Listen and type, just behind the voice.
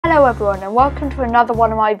Hello everyone and welcome to another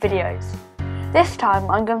one of my videos. This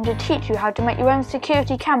time I'm going to teach you how to make your own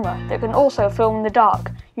security camera that can also film in the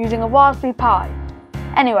dark using a Raspberry Pi.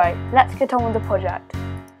 Anyway, let's get on with the project.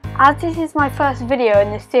 As this is my first video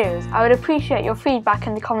in this series, I would appreciate your feedback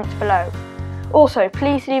in the comments below. Also,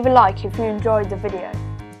 please leave a like if you enjoyed the video.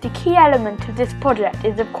 The key element of this project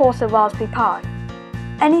is of course a Raspberry Pi.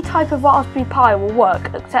 Any type of Raspberry Pi will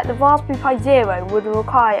work, except the Raspberry Pi Zero would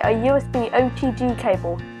require a USB OTG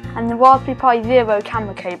cable and the Raspberry Pi Zero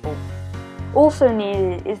camera cable. Also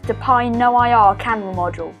needed is the Pi No IR camera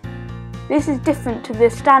module. This is different to the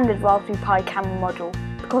standard Raspberry Pi camera module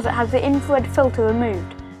because it has the infrared filter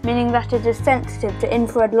removed, meaning that it is sensitive to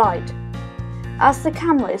infrared light. As the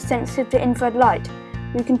camera is sensitive to infrared light,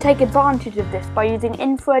 we can take advantage of this by using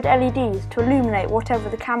infrared LEDs to illuminate whatever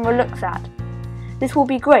the camera looks at. This will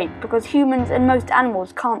be great because humans and most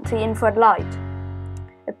animals can't see infrared light.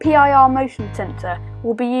 A PIR motion sensor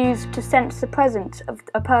will be used to sense the presence of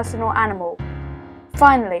a person or animal.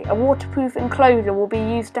 Finally, a waterproof enclosure will be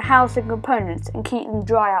used to house the components and keep them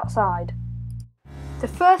dry outside. The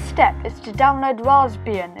first step is to download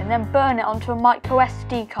Raspbian and then burn it onto a micro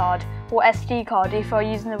SD card or SD card if you are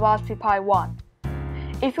using the Raspberry Pi 1.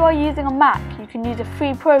 If you are using a Mac, you can use a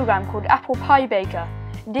free program called Apple Pi Baker.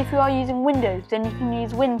 And if you are using Windows, then you can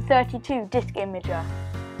use Win32 Disk Imager.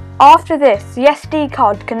 After this, the SD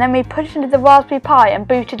card can then be pushed into the Raspberry Pi and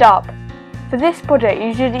booted up. For this project,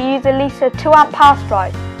 you should use at least a 2A power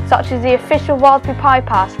supply, such as the official Raspberry Pi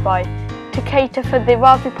power supply, to cater for the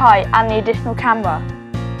Raspberry Pi and the additional camera.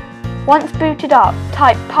 Once booted up,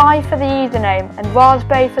 type Pi for the username and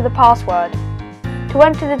Raspberry for the password. To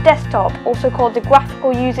enter the desktop, also called the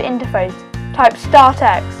graphical user interface, type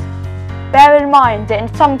StartX. Bear in mind that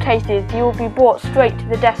in some cases you will be brought straight to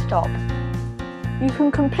the desktop. You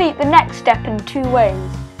can complete the next step in two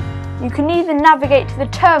ways. You can either navigate to the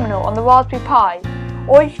terminal on the Raspberry Pi,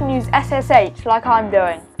 or you can use SSH like I'm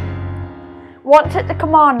doing. Once at the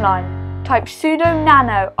command line, type sudo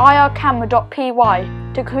nano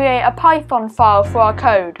ircamera.py to create a Python file for our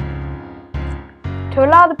code. To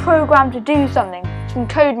allow the program to do something, some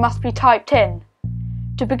code must be typed in.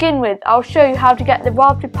 To begin with, I'll show you how to get the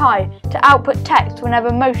Raspberry Pi to output text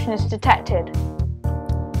whenever motion is detected.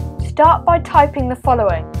 Start by typing the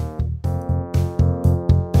following.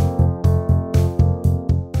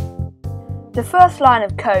 The first line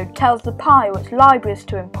of code tells the Pi which libraries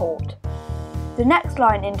to import. The next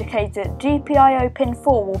line indicates that GPIO pin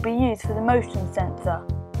 4 will be used for the motion sensor.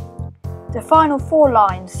 The final four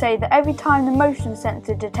lines say that every time the motion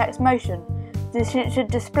sensor detects motion, this should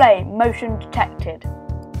display motion detected.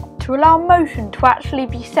 To allow motion to actually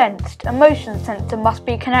be sensed, a motion sensor must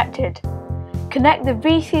be connected. Connect the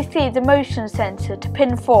VCC of the motion sensor to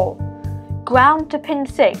pin 4, ground to pin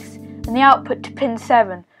 6 and the output to pin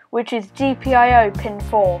 7, which is GPIO pin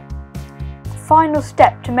 4. The final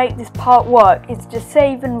step to make this part work is to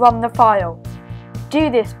save and run the file. Do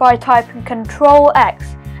this by typing Ctrl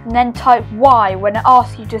X and then type Y when it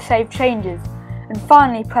asks you to save changes, and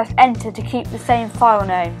finally press enter to keep the same file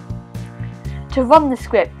name. To run the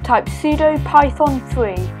script, type sudo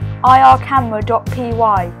python3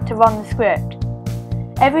 ircamera.py to run the script.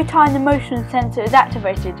 Every time the motion sensor is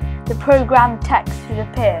activated, the program text should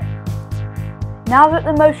appear. Now that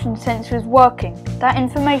the motion sensor is working, that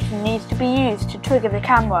information needs to be used to trigger the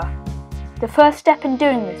camera. The first step in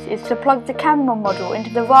doing this is to plug the camera module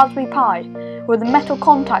into the Raspberry Pi with the metal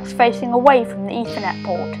contacts facing away from the Ethernet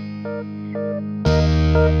port.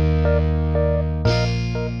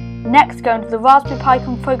 Next, go into the Raspberry Pi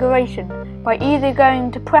configuration by either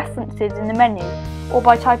going to Preferences in the menu or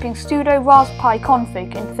by typing sudo raspi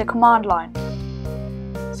config into the command line.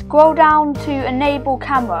 Scroll down to Enable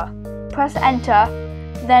Camera, press Enter,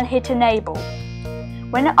 then hit Enable.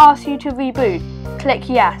 When it asks you to reboot, click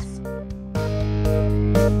Yes.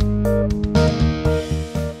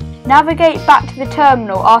 Navigate back to the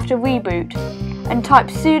terminal after reboot and type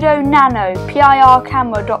sudo nano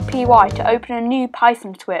ircamera.py to open a new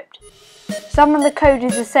Python script. Some of the code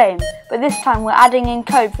is the same, but this time we're adding in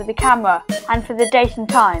code for the camera and for the date and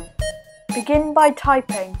time. Begin by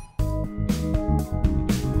typing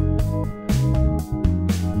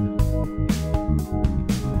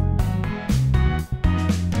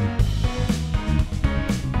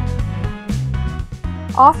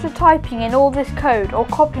After typing in all this code or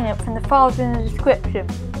copying it from the files in the description,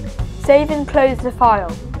 save and close the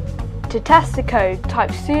file. To test the code,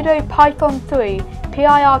 type sudo python3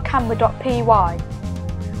 ircamera.py.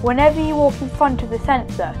 Whenever you walk in front of the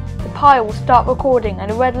sensor, the Pi will start recording and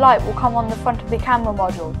a red light will come on the front of the camera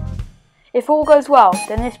module. If all goes well,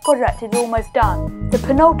 then this project is almost done. The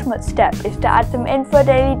penultimate step is to add some infrared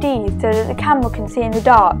LEDs so that the camera can see in the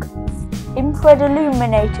dark. Infrared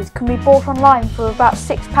illuminators can be bought online for about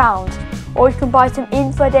 £6, or you can buy some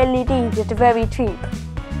infrared LEDs that are very cheap.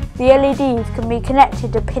 The LEDs can be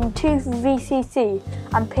connected to pin 2 for VCC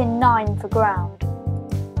and pin 9 for ground.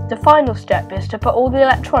 The final step is to put all the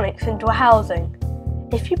electronics into a housing.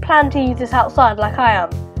 If you plan to use this outside like I am,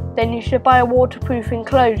 then you should buy a waterproof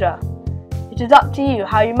enclosure. It is up to you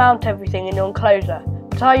how you mount everything in your enclosure,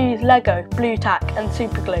 but I use Lego, Blu Tack and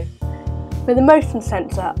Superglue. For the motion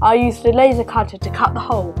sensor, I used a laser cutter to cut the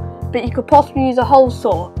hole, but you could possibly use a hole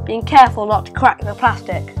saw, being careful not to crack the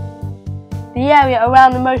plastic. The area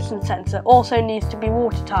around the motion sensor also needs to be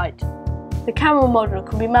watertight. The camera module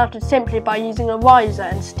can be mounted simply by using a riser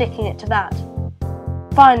and sticking it to that.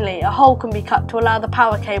 Finally, a hole can be cut to allow the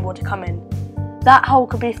power cable to come in. That hole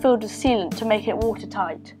can be filled with sealant to make it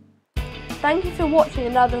watertight. Thank you for watching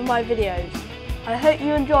another of my videos. I hope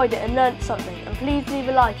you enjoyed it and learnt something, and please leave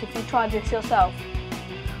a like if you tried this yourself.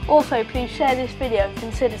 Also, please share this video and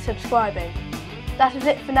consider subscribing. That is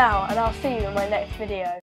it for now, and I'll see you in my next video.